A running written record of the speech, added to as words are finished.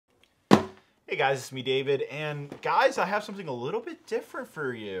Hey guys, it's me David, and guys, I have something a little bit different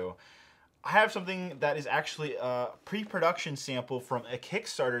for you. I have something that is actually a pre-production sample from a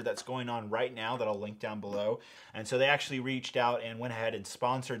Kickstarter that's going on right now that I'll link down below. And so they actually reached out and went ahead and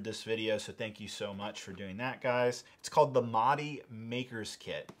sponsored this video, so thank you so much for doing that, guys. It's called the Modi Maker's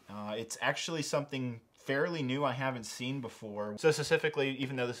Kit. It's actually something fairly new I haven't seen before. So specifically,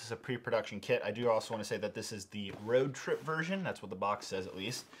 even though this is a pre-production kit, I do also want to say that this is the road trip version. That's what the box says, at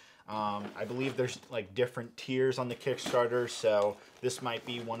least. I believe there's like different tiers on the Kickstarter, so this might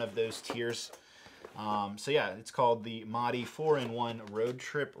be one of those tiers. So yeah, it's called the Modi 4-in-1 Road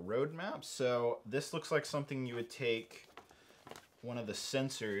Trip Roadmap. So this looks like something you would take one of the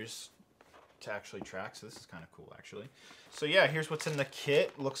sensors to actually track. So this is kind of cool, actually. So yeah, here's what's in the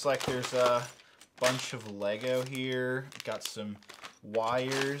kit. Looks like there's a bunch of Lego here. Got some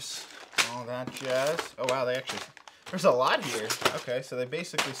wires, all that jazz. Oh wow, there's a lot here. Okay, so they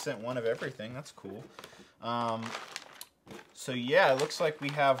basically sent one of everything. That's cool. So yeah, it looks like we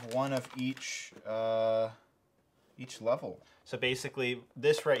have one of each level. So basically,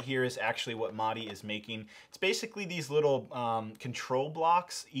 this right here is actually what Modi is making. It's basically these little control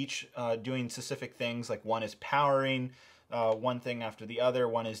blocks, each doing specific things. Like one is powering one thing after the other.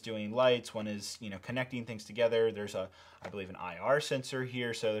 One is doing lights. One is, you know, connecting things together. There's I believe an IR sensor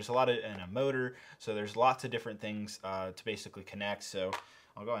here. So there's a lot of, and a motor. So there's lots of different things to basically connect. So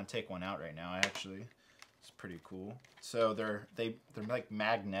I'll go ahead and take one out right now. It's pretty cool. So they're like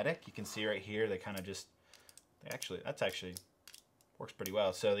magnetic. You can see right here. They kind of just, that's actually works pretty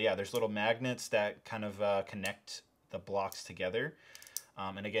well. So yeah, there's little magnets that kind of connect the blocks together.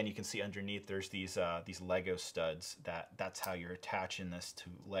 And again, you can see underneath there's these Lego studs. That's how you're attaching this to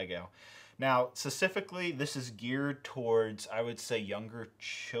Lego. Now, specifically, this is geared towards, I would say, younger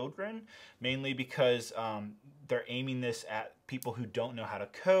children, mainly because they're aiming this at people who don't know how to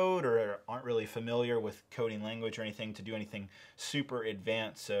code or aren't really familiar with coding language or anything to do anything super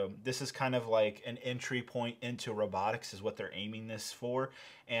advanced. So this is kind of like an entry point into robotics is what they're aiming this for.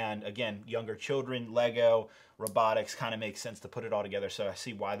 And again, younger children, Lego, robotics kind of makes sense to put it all together. So I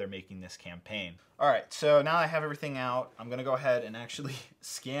see why they're making this campaign. All right, so now I have everything out. I'm gonna go ahead and actually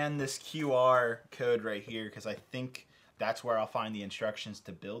scan this QR code right here because I think that's where I'll find the instructions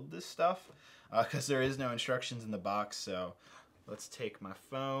to build this stuff because there is no instructions in the box. So let's take my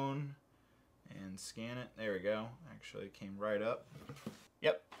phone and scan it. There we go. Actually, it came right up.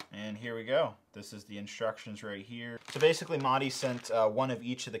 Yep, and here we go. This is the instructions right here. So basically, Modi sent one of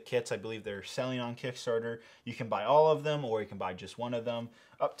each of the kits. I believe they're selling on Kickstarter. You can buy all of them, or you can buy just one of them.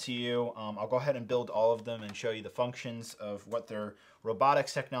 Up to you. I'll go ahead and build all of them and show you the functions of what their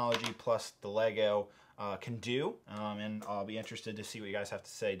robotics technology plus the Lego can do. And I'll be interested to see what you guys have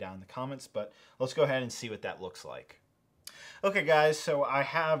to say down in the comments. But let's go ahead and see what that looks like. Okay guys, so I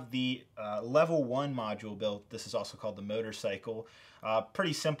have the level 1 module built. This is also called the motorcycle.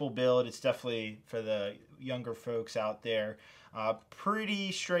 Pretty simple build. It's definitely for the younger folks out there.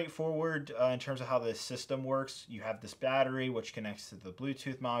 Pretty straightforward in terms of how this system works. You have this battery which connects to the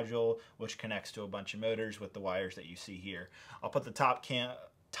Bluetooth module, which connects to a bunch of motors with the wires that you see here. I'll put the top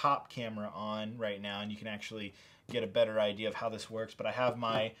camera on right now and you can actually get a better idea of how this works. But I have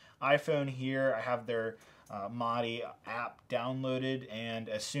my iPhone here. I have their Modi app downloaded, and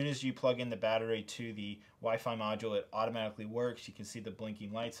as soon as you plug in the battery to the Wi-Fi module, it automatically works. You can see the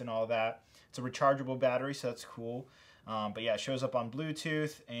blinking lights and all that. It's a rechargeable battery, so that's cool. But yeah, it shows up on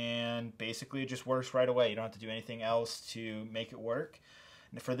Bluetooth, and basically it just works right away. You don't have to do anything else to make it work.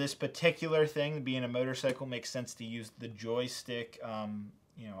 And for this particular thing, being a motorcycle, makes sense to use the joystick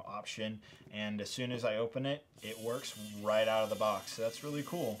option, and as soon as I open it, it works right out of the box. So that's really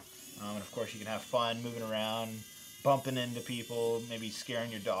cool. And of course, you can have fun moving around, bumping into people, maybe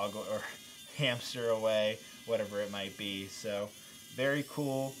scaring your dog or hamster away, whatever it might be. So very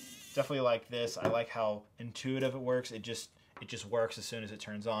cool. Definitely like this. I like how intuitive it works. It just works as soon as it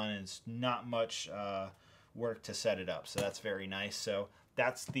turns on, and it's not much work to set it up. So that's very nice. So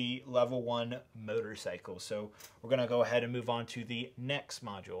that's the level 1 motorcycle. So we're gonna go ahead and move on to the next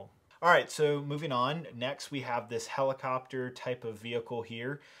module. All right, so moving on, next we have this helicopter type of vehicle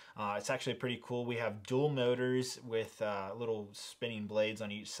here. It's actually pretty cool. We have dual motors with little spinning blades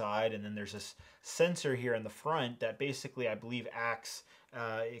on each side, and then there's this sensor here in the front that basically, I believe, acts,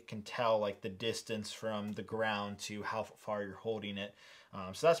 it can tell like the distance from the ground to how far you're holding it.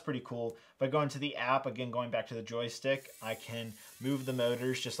 So that's pretty cool. If I go into the app, again, going back to the joystick, I can move the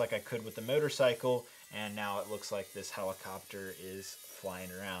motors just like I could with the motorcycle, and now it looks like this helicopter is flying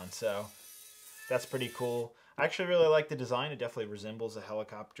around. So that's pretty cool. I actually really like the design. It definitely resembles a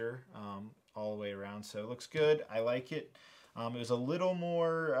helicopter all the way around, so it looks good. I like it. It was a little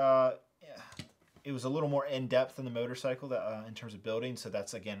more it was a little more in-depth than the motorcycle that, in terms of building. So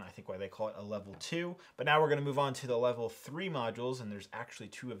that's, again, I think why they call it a level 2. But now we're going to move on to the level 3 modules, and there's actually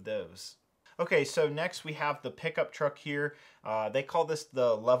 2 of those. Okay, so next we have the pickup truck here. They call this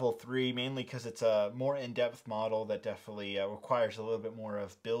the level 3 mainly because it's a more in-depth model that definitely requires a little bit more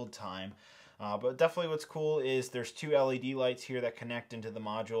of build time. But definitely what's cool is there's 2 LED lights here that connect into the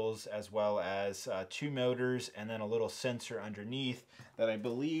modules, as well as 2 motors and then a little sensor underneath that I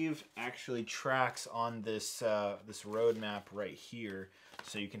believe actually tracks on this this road map right here,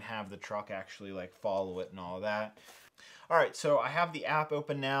 so you can have the truck actually like follow it and all of that. All right, so I have the app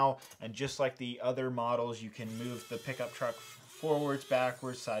open now, and just like the other models, you can move the pickup truck forwards,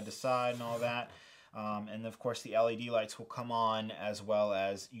 backwards, side to side, and all that. And of course, the LED lights will come on, as well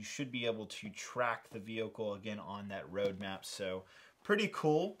as you should be able to track the vehicle again on that road map. So pretty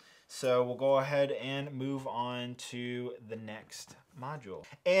cool. So we'll go ahead and move on to the next module.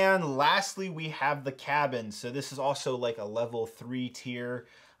 And lastly, we have the cabin. So this is also like a level 3 tier,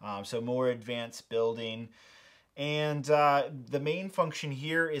 so more advanced building. And the main function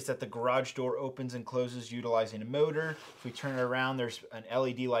here is that the garage door opens and closes utilizing a motor. If we turn it around, there's an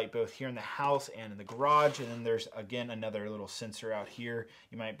LED light both here in the house and in the garage. And then there's, again, another little sensor out here.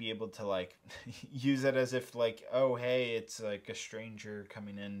 You might be able to like use it as if like, oh, hey, it's like a stranger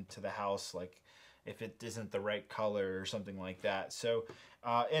coming into the house, like if it isn't the right color or something like that. So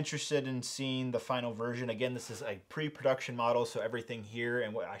interested in seeing the final version. Again, this is a pre-production model, so everything here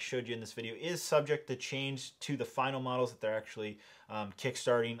and what I showed you in this video is subject to change to the final models that they're actually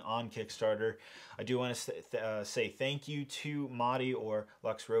kickstarting on Kickstarter. I do want to say thank you to Madi or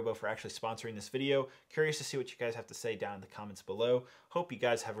Lux Robo for actually sponsoring this video. Curious to see what you guys have to say down in the comments below. Hope you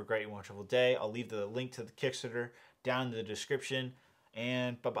guys have a great and wonderful day. I'll leave the link to the Kickstarter down in the description,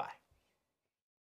 and bye-bye.